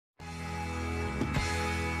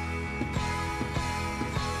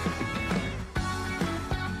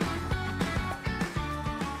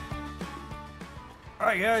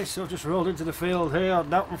Right guys, so I've just rolled into the field here on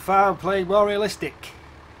Napalm Farm playing more realistic.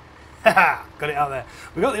 Haha, got it out there.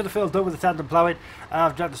 We got the other field done with the tandem ploughing.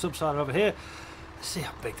 I've dragged the subsoiler over here. Let's see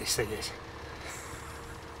how big this thing is.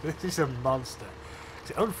 This is a monster.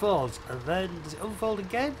 It unfolds and then does it unfold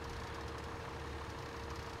again?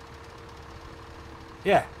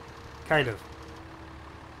 Yeah, kind of.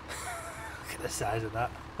 Look at the size of that.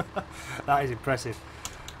 That is impressive.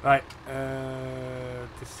 Right,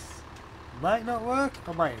 this might not work,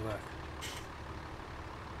 or might it work?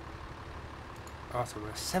 Auto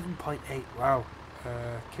work, 7.8, wow.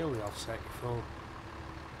 Kill the offset, full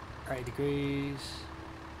 90 degrees.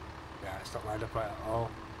 Yeah, it's not lined up right at all.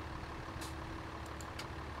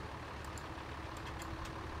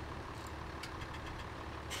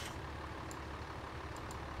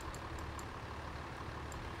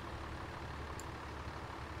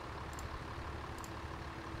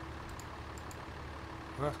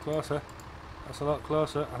 Well, that's closer. That's a lot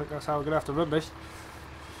closer. I think that's how we're going to have to run this.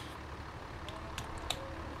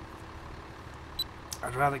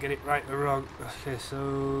 I'd rather get it right than wrong. Okay, so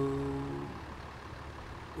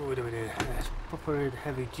what are we doing here? Let's pop her in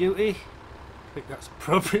heavy duty. I think that's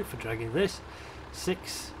appropriate for dragging this.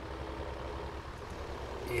 6.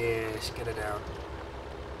 Yes, get her down.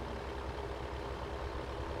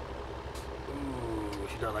 Ooh,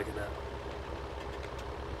 she's not liking that.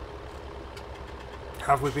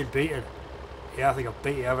 Have we been beaten? Yeah, I think I've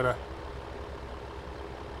beat you, haven't I?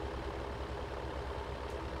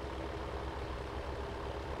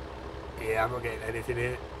 Yeah, I'm not getting anything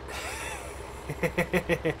here.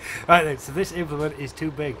 Right then, so this implement is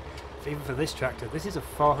too big, even for this tractor. This is a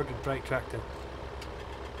 400 brake tractor.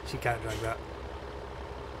 She can't drag that.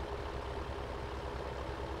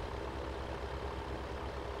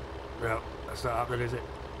 No, that's not happening, is it?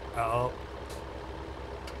 At all.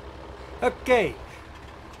 Okay,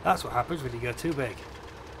 that's what happens when you go too big.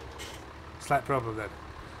 Slight problem then.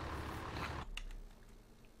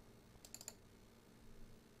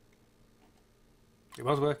 It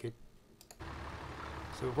was working.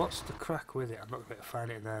 So what's the crack with it? I'm not going to find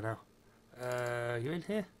it in there now. You in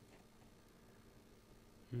here?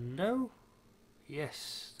 No?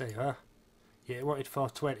 Yes, there you are. Yeah, it wanted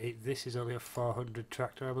 420. This is only a 400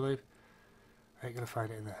 tractor, I believe. I ain't going to find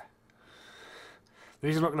it in there. The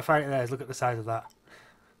reason I'm not going to find it in there is look at the size of that.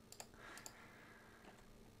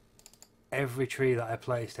 Every tree that I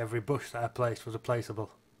placed, every bush that I placed was a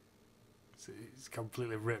placeable. It's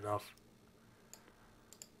completely written off.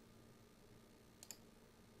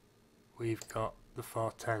 We've got the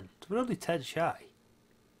 410. So we're only 10 shy.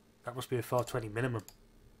 That must be a 420 minimum.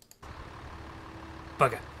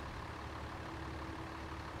 Bugger.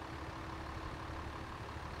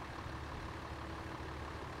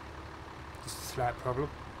 Just a slight problem.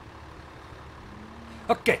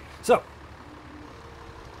 Okay, so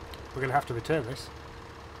we're going to have to return this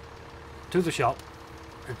to the shop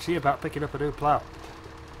and see about picking up a new plough.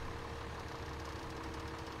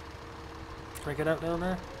 Can I get out down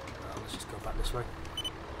there? Oh, let's just go back this way.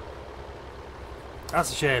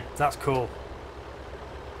 That's a shame. That's cool.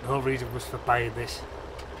 The whole reason was for buying this.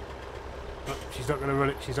 But she's not going to run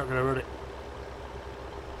it. She's not going to run it.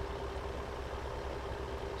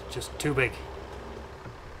 It's just too big.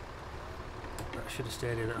 That should have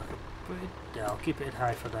stayed in it. Yeah, I'll keep it in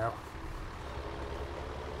high for now.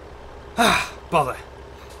 Ah, bother.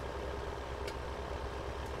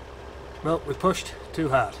 Well, we pushed too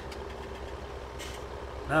hard.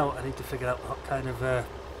 Now I need to figure out what kind of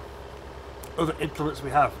other implements we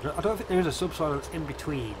have. I don't think there is a subsoiler that's in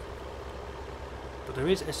between. But there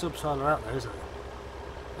is a subsoiler out there, isn't there?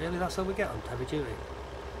 Really, that's all we get on heavy duty?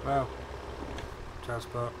 Wow.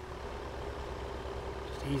 Transport.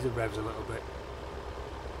 Just ease the revs a little bit.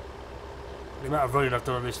 The amount of running I've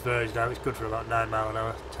done on this verge now, it's good for about 9 miles an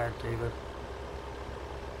hour, 10 even.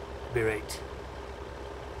 Be right.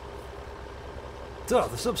 So,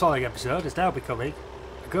 the subsoiling episode is now becoming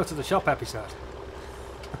a go to the shop episode.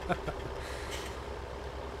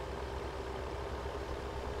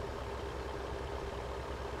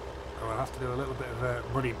 I'll have to do a little bit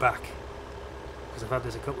of money back because I've had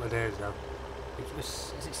this a couple of days now.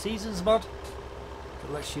 Is it Seasons mod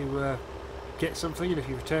that lets you get something, and if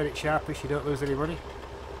you return it sharpish you don't lose any money?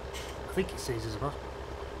 I think it's Seasons mod.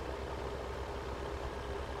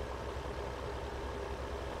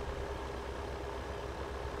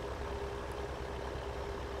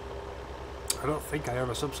 I don't think I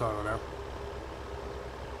own a subsoiler now.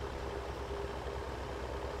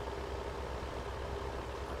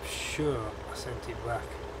 I'm sure I sent it back.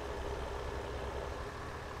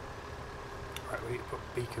 Right, we need to put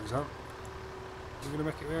beacons on. We're going to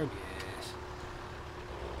make it round? Yes.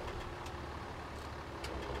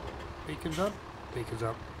 Beacons on. Beacons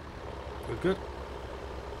on. Good, good.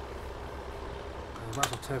 I might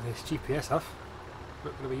as well turn this GPS off.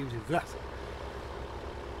 Not going to be using that.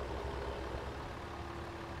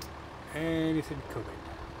 Anything coming?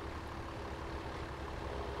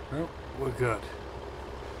 No, we're good.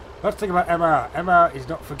 Let's think about MR. MR is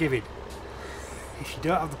not forgiving. If you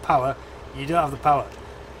don't have the power, you don't have the power.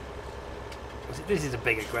 This is a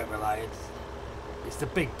big Great Reliance. It's the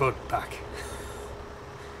big bud pack.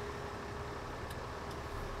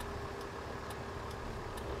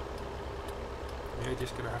 You're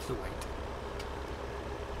just going to have to wait.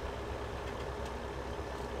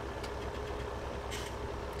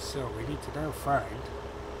 So we need to now find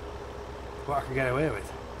what I can get away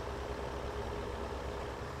with.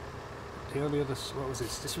 The only other, what was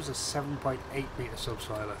this? This was a 7.8 metre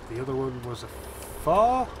subsoiler. The other one was a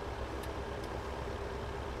 4?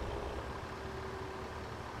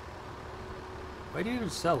 Where do you even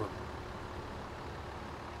sell them?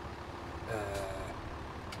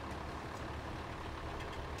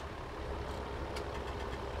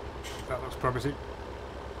 That looks promising.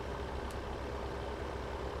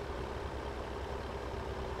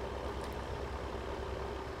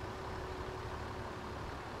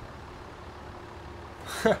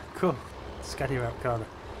 Cool. Scan you out corner.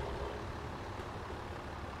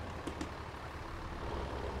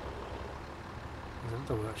 There's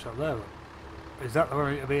another workshop there. Is that the one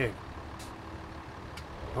I need to be in?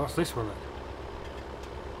 What's this one then?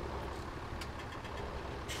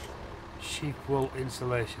 Sheep wool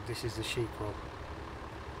insulation. This is the sheep wool.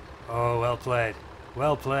 Oh, well played.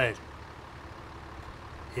 Well played.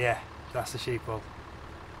 Yeah, that's the sheep wool.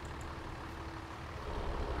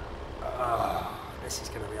 This is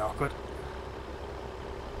going to be awkward.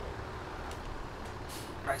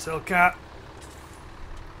 Nice little car.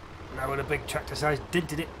 Now with a big tractor size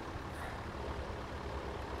dent in it.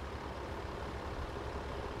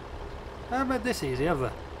 I haven't made this easy, have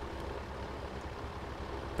they?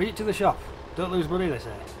 Bring it to the shop. Don't lose money, they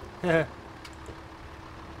say. I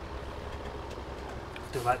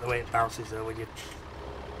do like the way it bounces though when you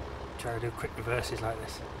try to do quick reverses like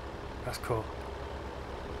this. That's cool.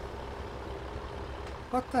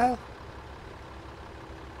 What the hell?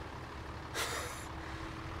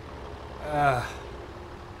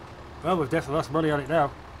 Well, we've definitely lost money on it now.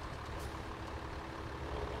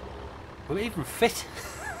 Will it even fit?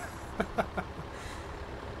 I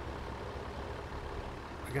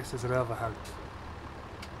guess there's an overhang.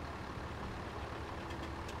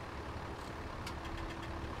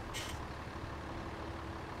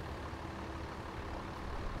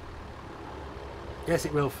 Yes,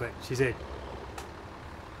 it will fit. She's in.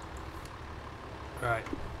 Right,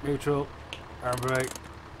 neutral, handbrake.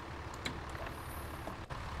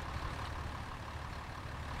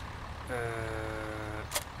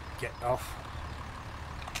 Get off.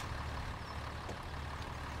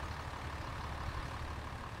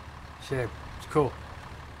 Shame. It's cool.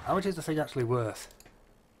 How much is the thing actually worth?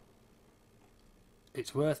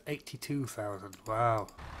 It's worth 82,000. Wow.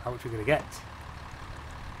 How much are we going to get?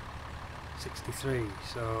 63.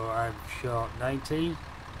 So I'm short 19.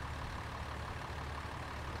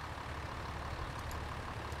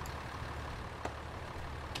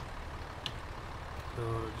 So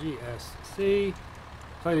GSC.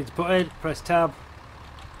 So I need to put in, press tab,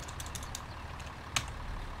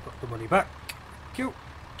 put the money back. Cute.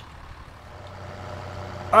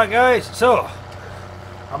 Alright guys, so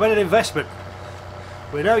I made an investment.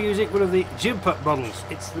 We're now using one of the gym pack models.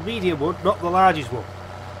 It's the medium one, not the largest one.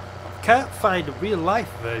 I can't find a real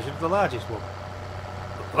life version of the largest one.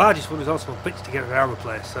 But the largest one is also a bitch to get around the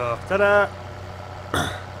place, so ta-da!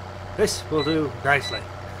 This will do nicely.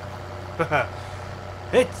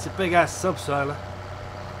 It's a big ass subsoiler.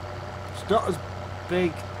 It's not as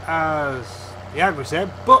big as the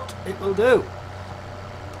Agricem, but it will do.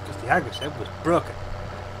 Because the Agricem was broken.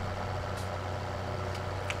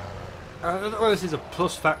 I don't know whether this is a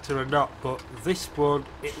plus factor or not, but this one,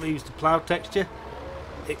 it leaves the plough texture.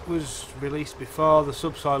 It was released before the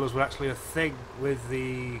subsoilers were actually a thing with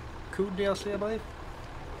the Coon DLC, I believe.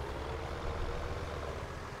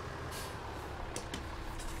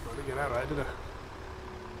 I didn't get that right, did I?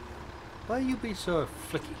 Why are you being so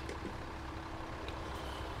flicky?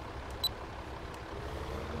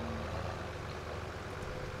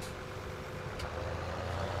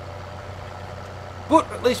 But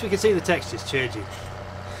at least we can see the textures changing.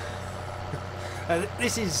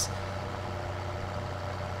 This is...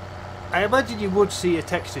 I imagine you would see a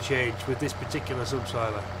texture change with this particular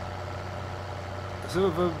subsoiler. Some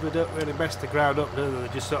of them, they don't really mess the ground up, do they?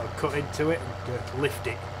 They just sort of cut into it and lift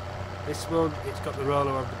it. This one, it's got the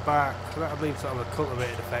roller on the back, so that'll leave sort of a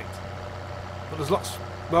cultivated effect. But there's lots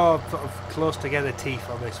more sort of close together teeth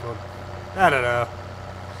on this one. I don't know.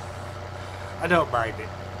 I don't mind it.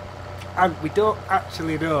 And we don't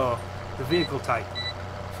actually know the vehicle type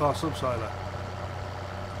for subsoiler.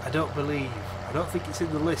 I don't think it's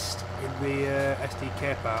in the list in the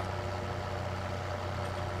SDK part.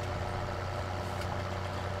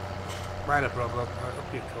 Minor problem. Right,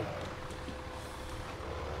 up you come.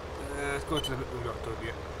 Let's go to the bit we've not done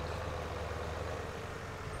yet.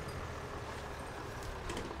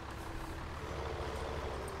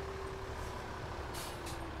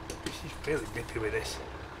 She's really nippy with this.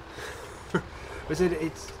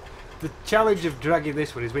 It's the challenge of dragging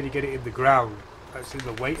this one is when you get it in the ground. That's in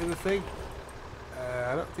the weight of the thing.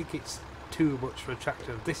 I don't think it's too much for a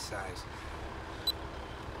tractor of this size.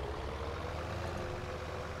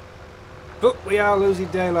 But we are losing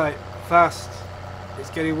daylight fast. It's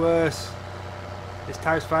getting worse. This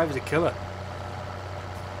 ×5 is a killer.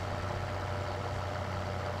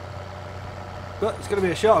 But it's going to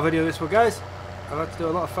be a shorter video this one, guys. I've had to do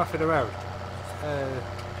a lot of faffing around.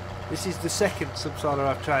 This is the second subsoiler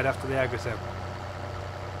I've tried after the Agrosem.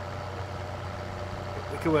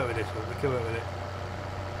 We can work with this one, we can work with it.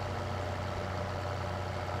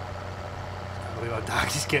 I can't believe how dark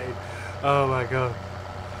it's getting. Oh my god.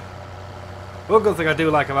 One good thing I do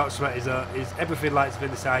like about Sweat is everything lights up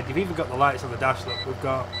in the side. You've even got the lights on the dash. Look, we've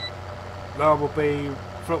got normal beam,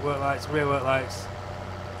 front work lights, rear work lights.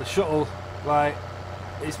 The shuttle light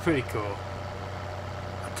is pretty cool.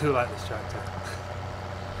 I do like this tractor.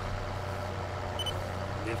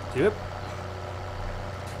 Lift up.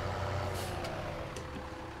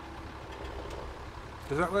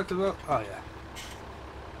 Does that work as well? Oh yeah.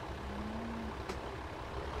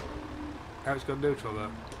 Now it's gone neutral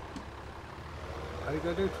though. How do you go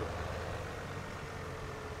neutral?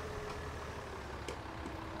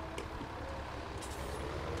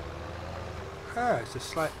 Ah, it's a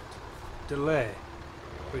slight delay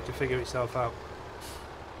for it to figure itself out.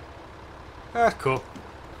 Ah, cool.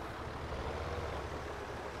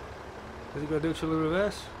 Does it go neutral in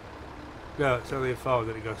reverse? No, it's only in forward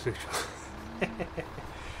that it goes neutral.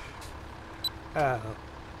 Ah.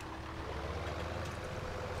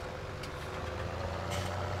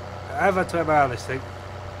 I've had to MR this thing.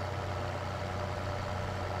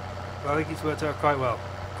 But I think it's worked out quite well.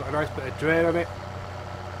 Got a nice bit of drain on it.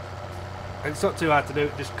 And it's not too hard to do,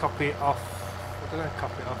 just copy it off. What did I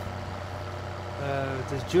copy it off?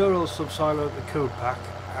 There's Dural subsoiler at the Coon pack.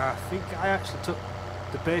 I think I actually took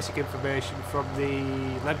the basic information from the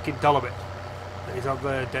Lemkin Dolomite that is on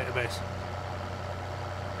the database.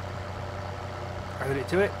 Added it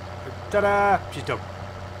to it. Ta-da! She's done.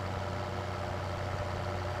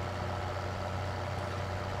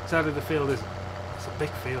 Side of the field is it's a big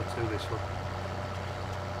field too, this one.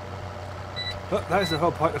 But that is the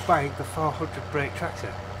whole point of buying the 400 brake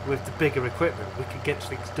tractor. With the bigger equipment we can get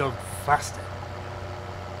things done faster.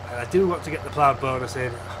 And I do want to get the plough bonus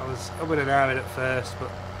in. I was umming and ahhing at first,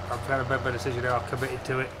 but I'm trying to make my decision now. I'm committed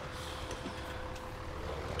to it.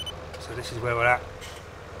 So this is where we're at.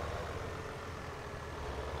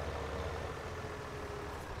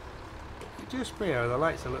 Just me, or the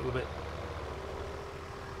light's a little bit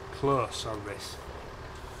close on this.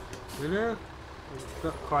 You know? It's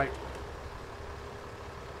not quite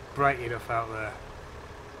bright enough out there.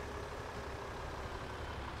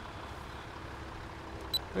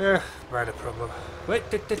 Yeah, minor problem. Wait,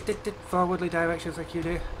 forwardly directions, thank you,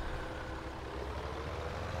 dear.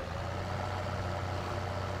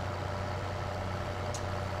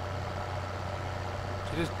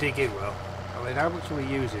 So just dig in well. I mean, how much are we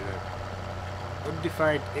using it?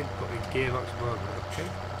 Undefined input in gearbox mode, okay.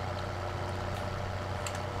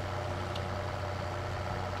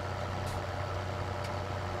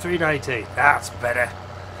 $3.90, that's better.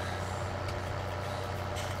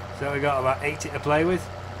 So we got about 80 to play with.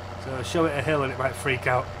 So show it a hill and it might freak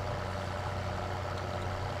out.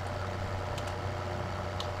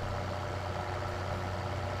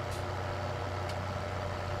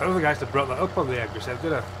 I don't think I actually brought that up on the Agrosem,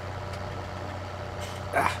 did I?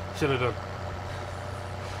 Ah, should have done.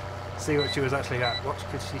 See what she was actually at, what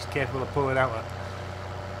she's capable of pulling out at.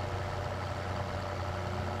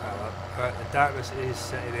 Oh, well. Right, the darkness is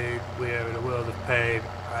setting in, we are in a world of pain.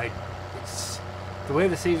 It's the way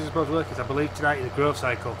the season's supposed to work is I believe tonight is a growth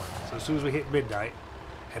cycle. So as soon as we hit midnight,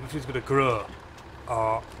 everything's going to grow,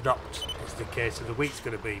 or not, is the case of the wheat's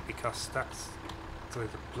going to be, because that's the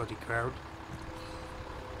bloody crowd.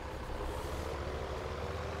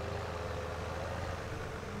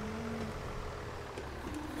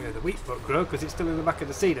 Yeah, the wheat won't grow because it's still in the back of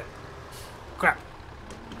the seeder. Crap.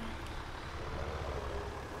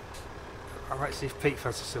 I might see if Pete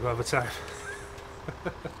fancies some overtime.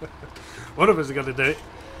 One of us is going to do it.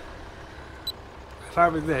 If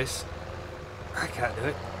I'm in this, I can't do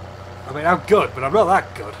it. I mean, I'm good, but I'm not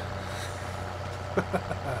that good.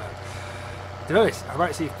 To be honest, I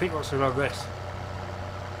might see if Pete wants to run this.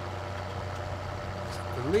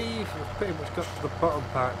 I believe I've pretty much got the bottom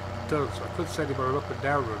part done, so I could send him on an up and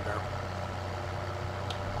down run now.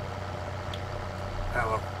 Oh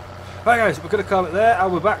well. Right guys, we're going to call it there. I'll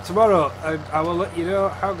be back tomorrow and I will let you know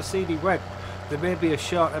how the CD went. There may be a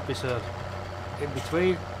short episode in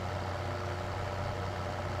between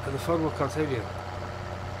and the fun will continue.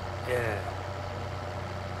 Yeah.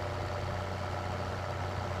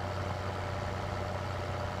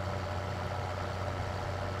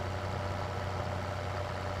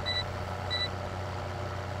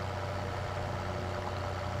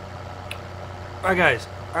 Right guys,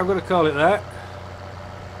 I'm going to call it there.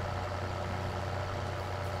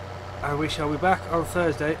 And we shall be back on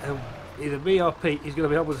Thursday and either me or Pete is going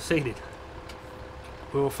to be on with the seeding.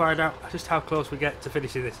 We will find out just how close we get to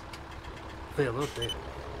finishing this. Feel those days.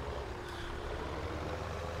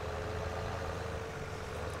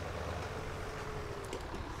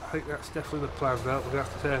 I think that's definitely the plan now. We're going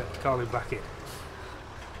to have to call him back in.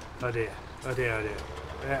 Oh dear, oh dear, oh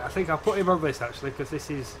dear. I think I'll put him on this actually because this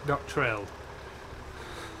is not trailed.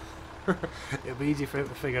 It'll be easy for him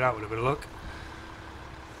to figure out with a bit of luck.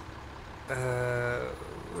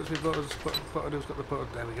 Where's my buttons? Button, who's got the button?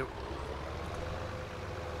 There we go.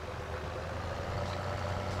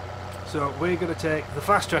 So we're going to take the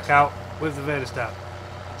fast track out with the Vader start.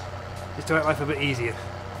 Just to make life a bit easier.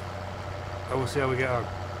 And we'll see how we get on.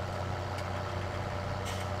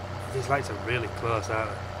 These lights are really close,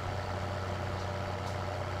 aren't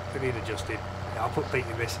they? They need adjusting. Yeah, I'll put Pete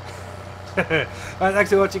in this. Right, thanks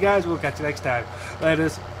for watching guys, we'll catch you next time.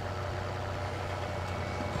 Laters.